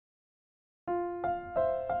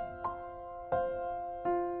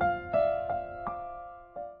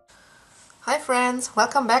Hi friends,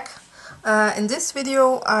 welcome back. In this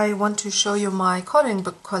video I want to show you my coloring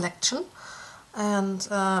book collection, and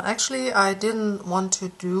actually I didn't want to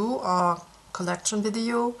do a collection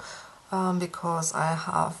video because I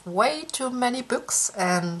have way too many books,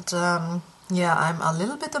 and yeah, I'm a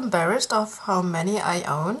little bit embarrassed of how many I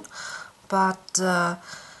own, but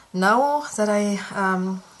now that I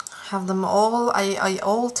have them all, I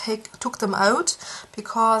took them out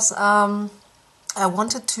because I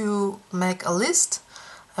wanted to make a list,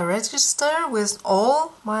 a register with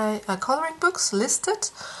all my coloring books listed,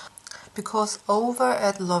 because over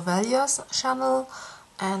at Lovelia's channel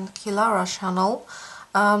and Kilara's channel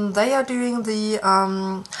they are doing the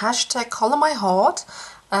hashtag Color My Heart,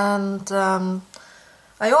 and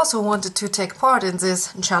I also wanted to take part in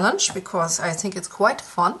this challenge because I think it's quite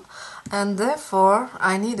fun, and therefore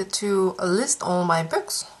I needed to list all my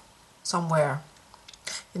books somewhere,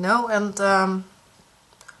 you know, and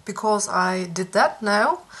because I did that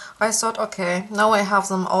now, I thought, okay, now I have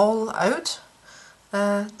them all out,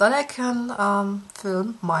 then I can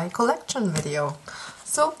film my collection video.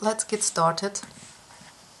 So let's get started.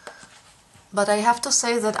 But I have to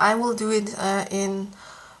say that I will do it in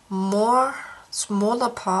more smaller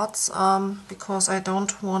parts because I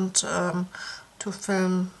don't want to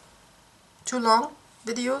film too long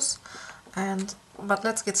videos. But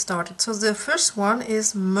let's get started. So the first one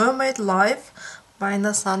is Mermaid Life by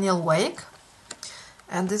Nathaniel Wake,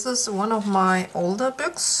 and this is one of my older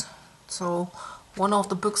books, so one of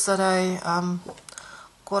the books that I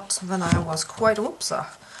got when I was quite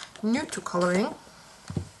new to coloring,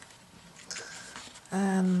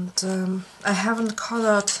 and I haven't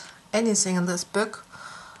colored anything in this book.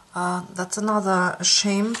 That's another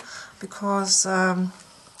shame, because I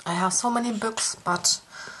have so many books, but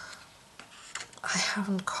I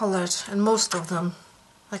haven't colored in most of them,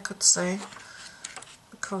 I could say,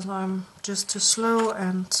 because I'm just too slow,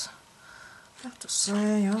 and I have to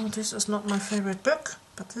say, oh, this is not my favorite book,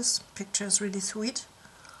 but this picture is really sweet.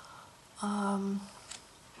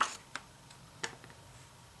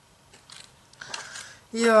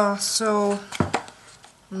 Yeah, so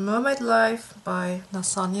Mermaid Life by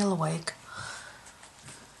Nathaniel Wake.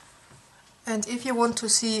 And if you want to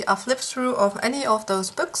see a flip through of any of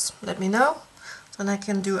those books, let me know, then I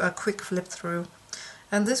can do a quick flip through.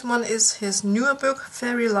 And this one is his newer book,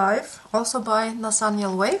 Fairy Life, also by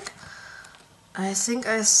Nathaniel Wake. I think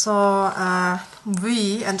I saw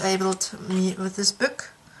V enabled me with this book.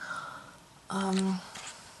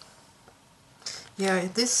 Yeah,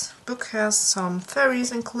 this book has some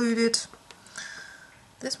fairies included.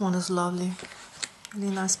 This one is lovely,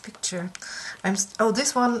 really nice picture.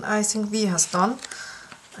 This one I think V has done,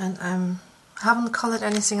 and I haven't colored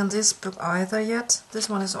anything in this book either yet. This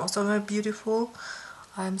one is also very beautiful.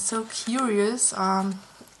 I'm so curious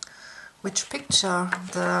which picture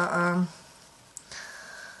the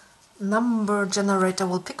number generator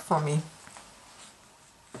will pick for me.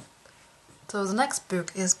 So the next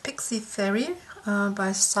book is Pixie Fairy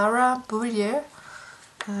by Sarah Bourrier,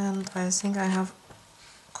 and I think I have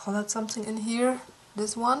colored something in here.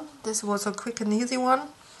 This was a quick and easy one,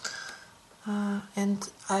 and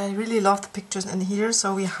I really love the pictures in here.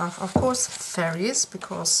 So we have, of course, fairies,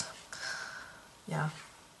 because yeah,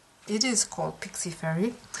 it is called Pixie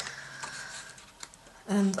Fairy,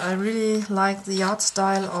 and I really like the art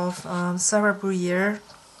style of Sarah Bourrier.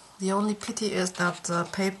 The only pity is that the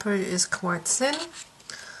paper is quite thin.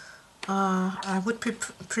 I would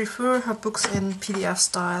prefer her books in PDF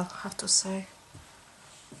style, I have to say.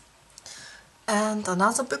 And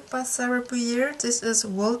another book by Sarah Bourrier, this is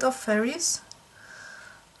World of Fairies,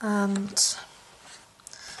 and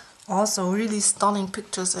also really stunning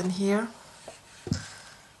pictures in here.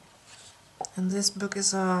 And this book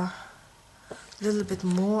is a little bit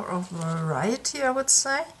more of variety, I would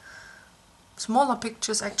say. Smaller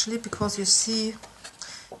pictures actually, because you see,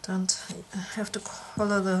 don't have to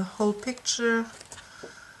color the whole picture.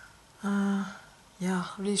 Yeah,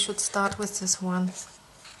 really should start with this one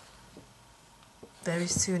very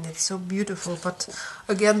soon. It's so beautiful, but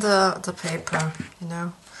again the paper, you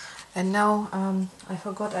know. And now I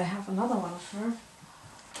forgot I have another one of her.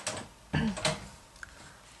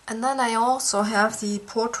 And then I also have the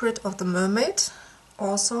Portrait of the Mermaid,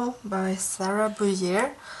 also by Sarah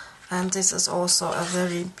Bourrier, and this is also a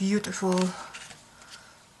very beautiful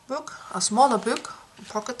book, a smaller book, a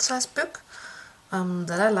pocket-sized book,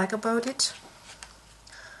 that I like about it,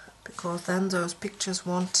 because then those pictures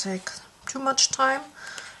won't take too much time,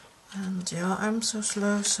 and yeah, I'm so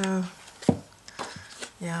slow, so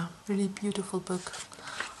yeah, really beautiful book.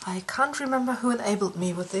 I can't remember who enabled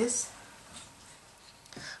me with this,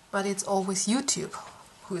 but it's always YouTube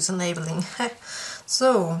who is enabling.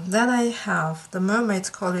 So then I have the Mermaid's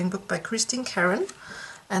Coloring Book by Christine Caron,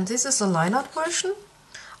 and this is a line-art version.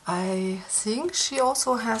 I think she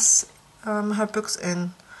also has her books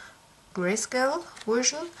in grayscale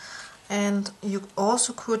version, and you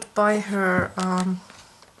also could buy her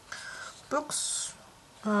books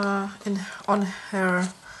on her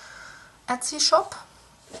Etsy shop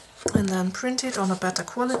and then print it on a better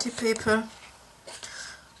quality paper.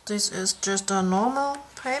 This is just a normal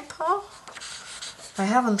paper. I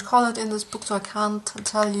haven't colored in this book, so I can't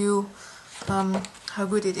tell you how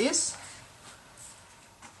good it is.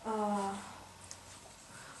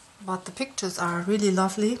 But the pictures are really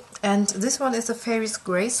lovely. And this one is a Fairies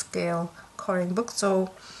Grayscale coloring book.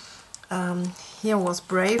 So here was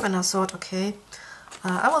Brave, and I thought, okay,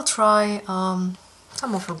 I will try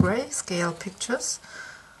some of her grayscale pictures.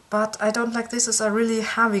 But I don't like this as a really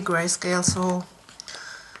heavy grayscale, so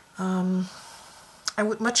I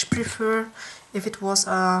would much prefer if it was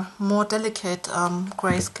a more delicate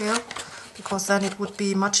grayscale, because then it would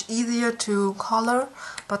be much easier to color,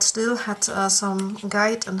 but still had some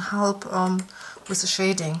guide and help with the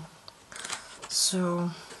shading.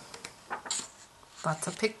 So, but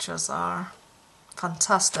the pictures are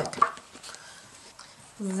fantastic.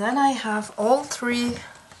 Then I have all three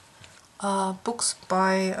books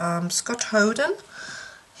by Scott Howden.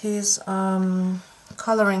 He's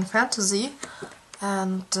coloring fantasy,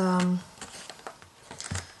 and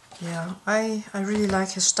yeah, I really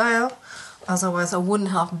like his style. Otherwise I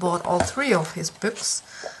wouldn't have bought all three of his books.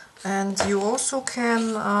 And you also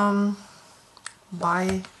can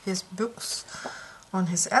buy his books on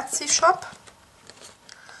his Etsy shop.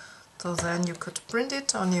 So then you could print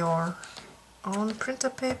it on your own printer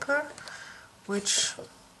paper, which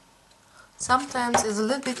sometimes is a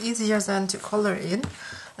little bit easier than to color in,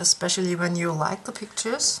 especially when you like the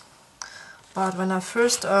pictures. But when I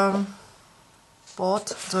first bought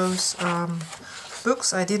those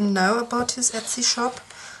books, I didn't know about his Etsy shop,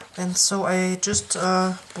 and so I just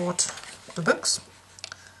bought the books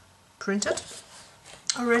printed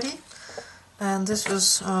already. And this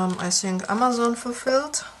was, I think, Amazon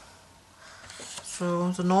fulfilled.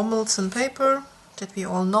 So the normal thin paper that we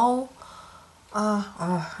all know.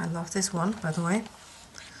 Oh, I love this one, by the way.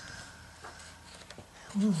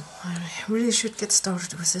 Ooh, I really should get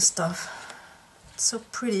started with this stuff. It's so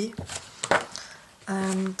pretty.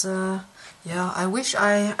 And yeah, I wish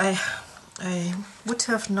I would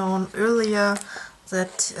have known earlier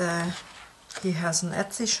that he has an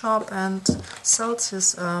Etsy shop and sells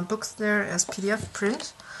his books there as PDF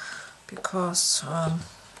print, because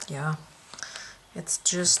yeah, it's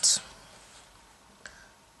just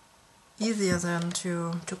easier than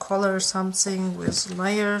to color something with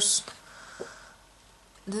layers.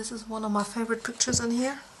 This is one of my favorite pictures in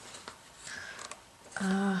here.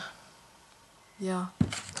 Yeah,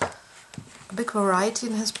 a big variety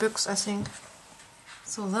in his books, I think.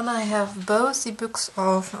 So then I have both the books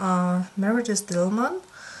of Meredith Dillman,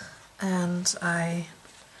 and I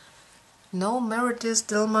know Meredith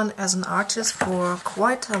Dillman as an artist for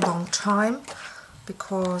quite a long time,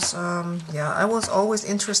 because yeah, I was always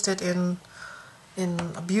interested in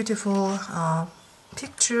beautiful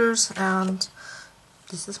pictures, and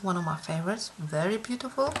this is one of my favorites, very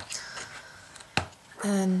beautiful.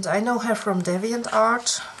 And I know her from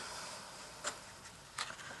DeviantArt.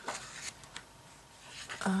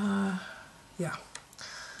 Yeah,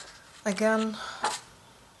 again,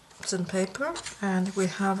 thin paper, and we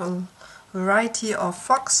have a variety of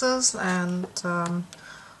foxes and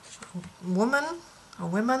women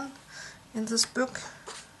in this book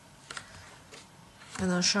in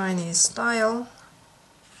a shiny style.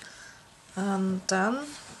 And then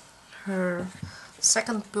her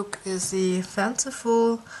second book is the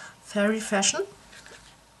Fanciful Fairy Fashion,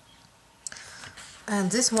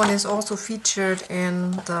 and this one is also featured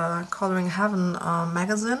in the Coloring Heaven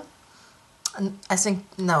magazine. And I think,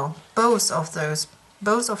 no, both of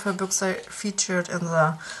her books are featured in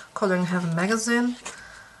the Coloring Heaven magazine.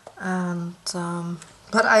 And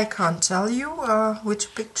but I can't tell you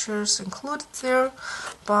which pictures included there,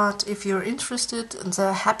 but if you're interested,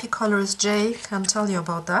 the Happy Colorist J can tell you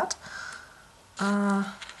about that.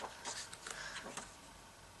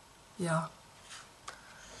 Yeah,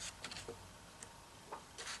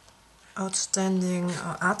 outstanding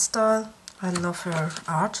art style. I love her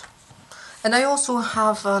art. And I also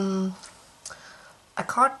have a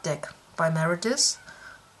card deck by Meredith,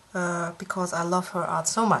 because I love her art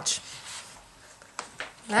so much.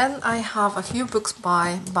 Then I have a few books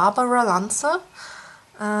by Barbara Lanza,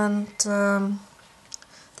 and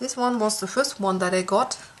this one was the first one that I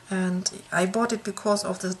got, and I bought it because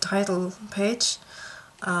of the title page.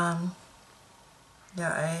 Yeah,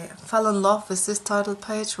 I fell in love with this title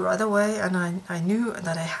page right away, and I knew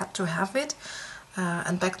that I had to have it.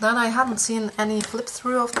 And back then I hadn't seen any flip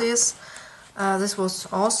through of this. This was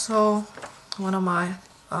also one of my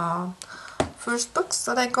first books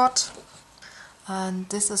that I got, and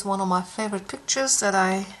this is one of my favorite pictures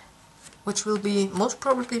which will be most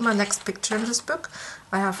probably my next picture in this book.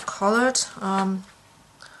 I have colored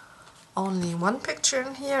only one picture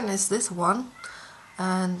in here, and it's this one.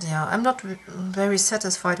 And yeah, I'm not very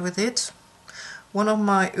satisfied with it. One of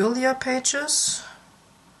my earlier pages,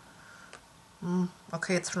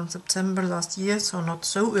 okay, it's from September last year, so not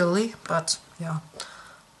so early, but yeah,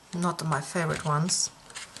 not my favorite ones.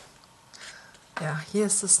 Yeah,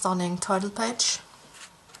 here's the stunning title page.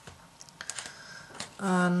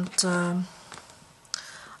 And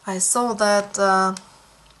I saw that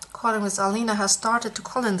Coloring with Alina has started to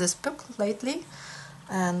color in this book lately,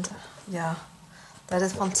 and yeah, that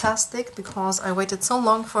is fantastic, because I waited so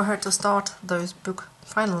long for her to start those book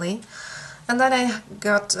finally. And then I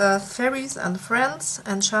got Fairies and Friends,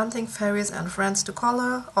 Enchanting Fairies and Friends to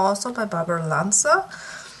Color, also by Barbara Lanza.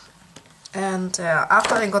 And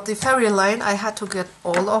after I got the Fairy line, I had to get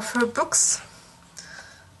all of her books.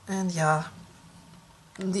 And yeah,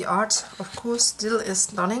 the art, of course, still is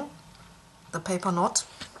stunning, the paper not.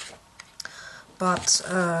 But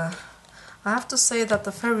I have to say that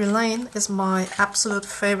the Fairy Lane is my absolute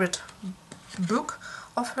favorite book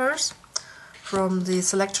of hers, from the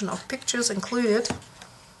selection of pictures included.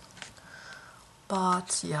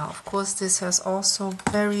 But yeah, of course, this has also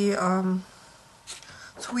very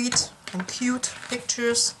sweet and cute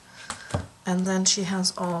pictures. And then she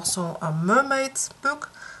has also a mermaid's book,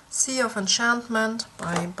 Sea of Enchantment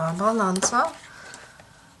by Barbara Lanza.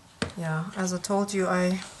 Yeah, as I told you,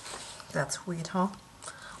 that's sweet, huh?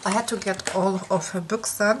 I had to get all of her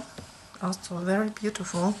books then. Also very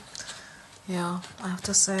beautiful. Yeah, I have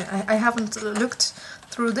to say, I haven't looked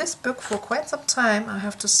through this book for quite some time, I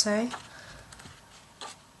have to say.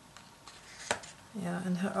 Yeah,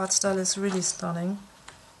 and her art style is really stunning.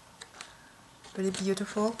 Really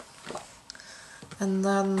beautiful. And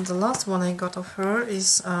then the last one I got of her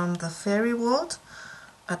is the Fairy World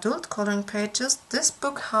adult coloring pages. This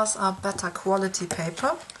book has a better quality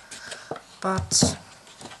paper, but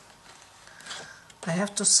I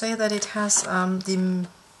have to say that it has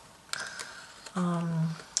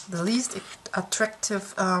the least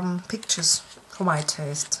attractive pictures for my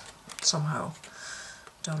taste, somehow.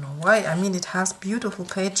 Don't know why. I mean, it has beautiful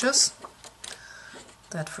pages,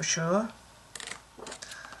 that for sure.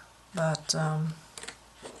 But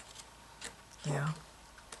yeah,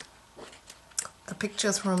 the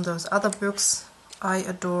pictures from those other books I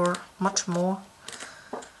adore much more.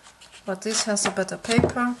 But this has a better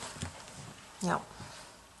paper. Yeah,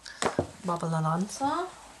 Barbara Lanza.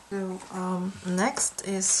 So next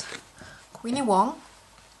is Queenie Wong,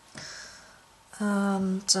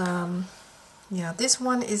 and yeah, this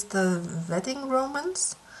one is the Wedding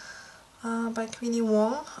Romance by Queenie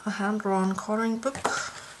Wong, a hand-drawn coloring book,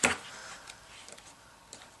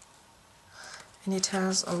 and it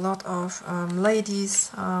has a lot of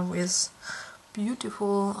ladies with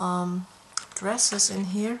beautiful dresses in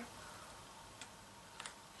here,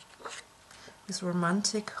 with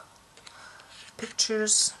romantic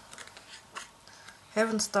pictures.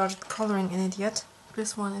 Haven't started coloring in it yet.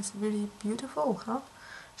 This one is really beautiful, huh?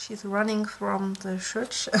 She's running from the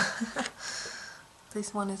church.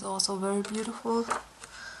 This one is also very beautiful.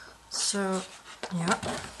 So yeah.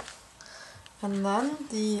 And then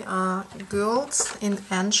the Girls in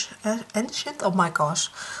Ancient, oh my gosh,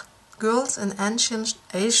 Girls in Ancient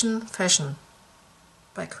Asian Fashion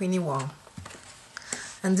by Queenie Wong.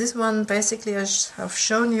 And this one basically I have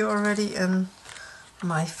shown you already in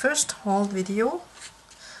my first haul video.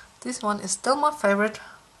 This one is still my favorite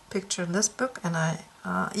picture in this book, and I'm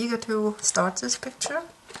eager to start this picture.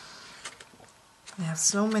 I have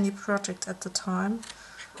so many projects at the time.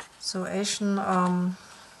 So Asian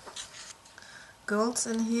girls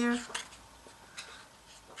in here.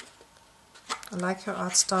 I like her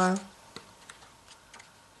art style.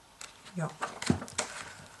 Yeah.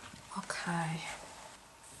 Okay.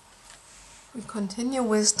 We continue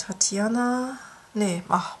with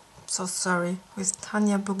with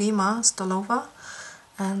Tanya Bugima Stolova,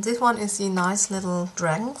 and this one is the nice little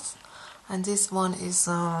dragons, and this one is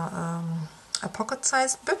a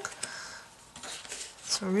pocket-sized book,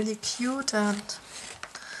 so really cute. And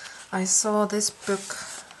I saw this book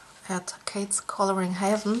at Kate's Coloring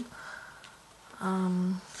Haven,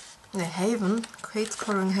 Kate's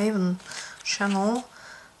Coloring Haven channel.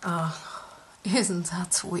 Isn't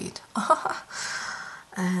that sweet?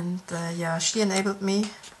 And yeah, she enabled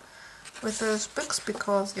me with those books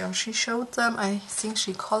because yeah, she showed them. I think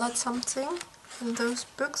she colored something in those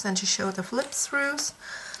books and she showed the flip throughs.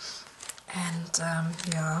 And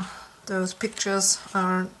yeah, those pictures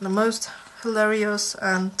are the most hilarious,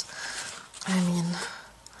 and I mean,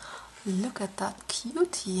 look at that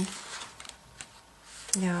cutie.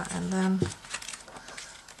 Yeah, and then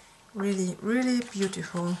really, really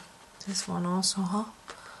beautiful. This one also, huh?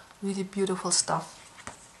 Really beautiful stuff.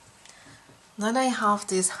 Then I have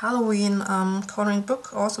this Halloween coloring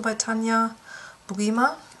book, also by Tanya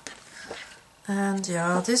Bugima. And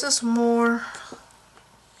yeah, this is more,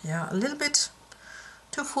 yeah, a little bit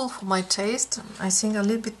too full for my taste. I think a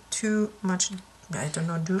little bit too much, I don't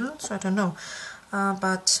know, doodles, I don't know.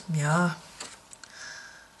 But yeah,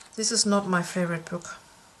 this is not my favorite book,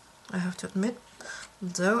 I have to admit.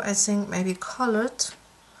 Though I think maybe colored,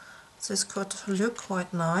 this could look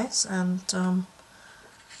quite nice, and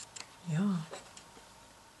yeah,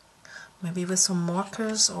 maybe with some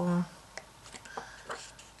markers or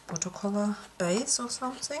watercolor base or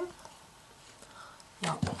something.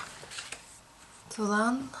 Yeah. So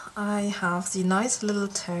then I have the nice little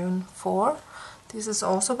tone 4. This is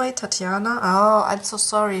also by Tatiana. Oh, I'm so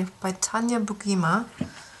sorry, by Tanya Bugima.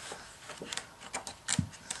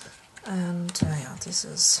 And yeah, this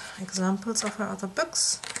is examples of her other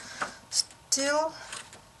books. Still.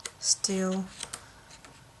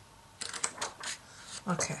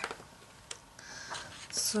 Okay.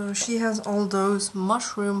 So she has all those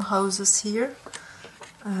mushroom houses here.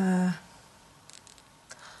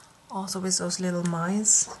 Also with those little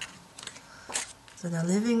mice that are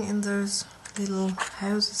living in those little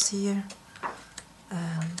houses here.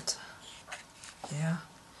 And yeah,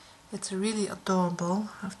 it's really adorable,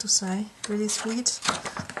 I have to say. Really sweet,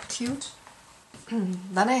 cute.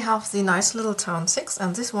 Then I have the nice little town 6,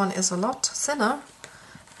 and this one is a lot thinner.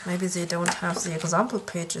 Maybe they don't have the example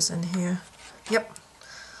pages in here. Yep.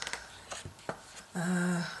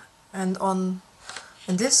 And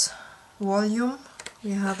in this volume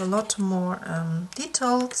we have a lot more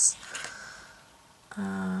details.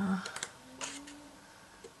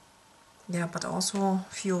 Yeah, but also a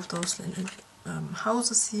few of those little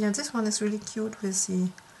houses here. This one is really cute with the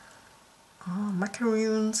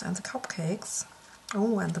macaroons and the cupcakes.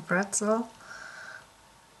 Oh, and the pretzel.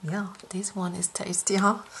 Yeah, this one is tasty,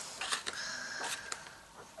 huh?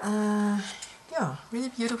 Yeah, really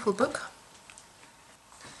beautiful book.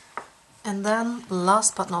 And then,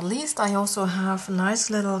 last but not least, I also have Nice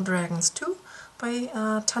Little Dragons 2 by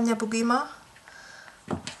Tanya Bugima.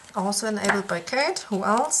 Also enabled by Kate. Who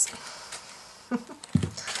else?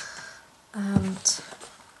 And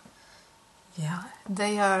yeah,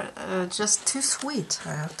 they are just too sweet,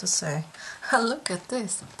 I have to say. Look at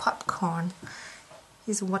this, popcorn.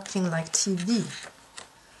 He's watching like TV.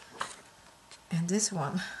 And this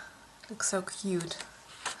one looks so cute.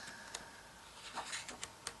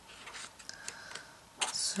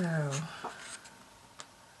 So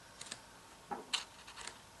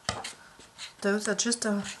those are just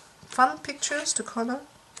fun pictures to color.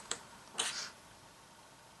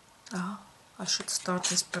 Oh, I should start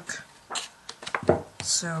this book.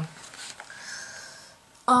 So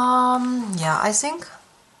yeah, I think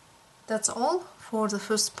that's all for the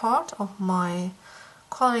first part of my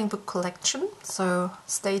coloring book collection. So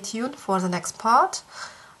stay tuned for the next part.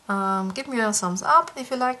 Give me a thumbs up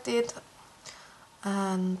if you liked it.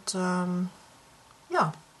 And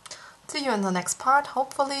yeah, see you in the next part,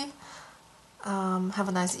 hopefully. Have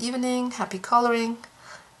a nice evening, happy coloring,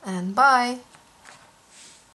 and bye!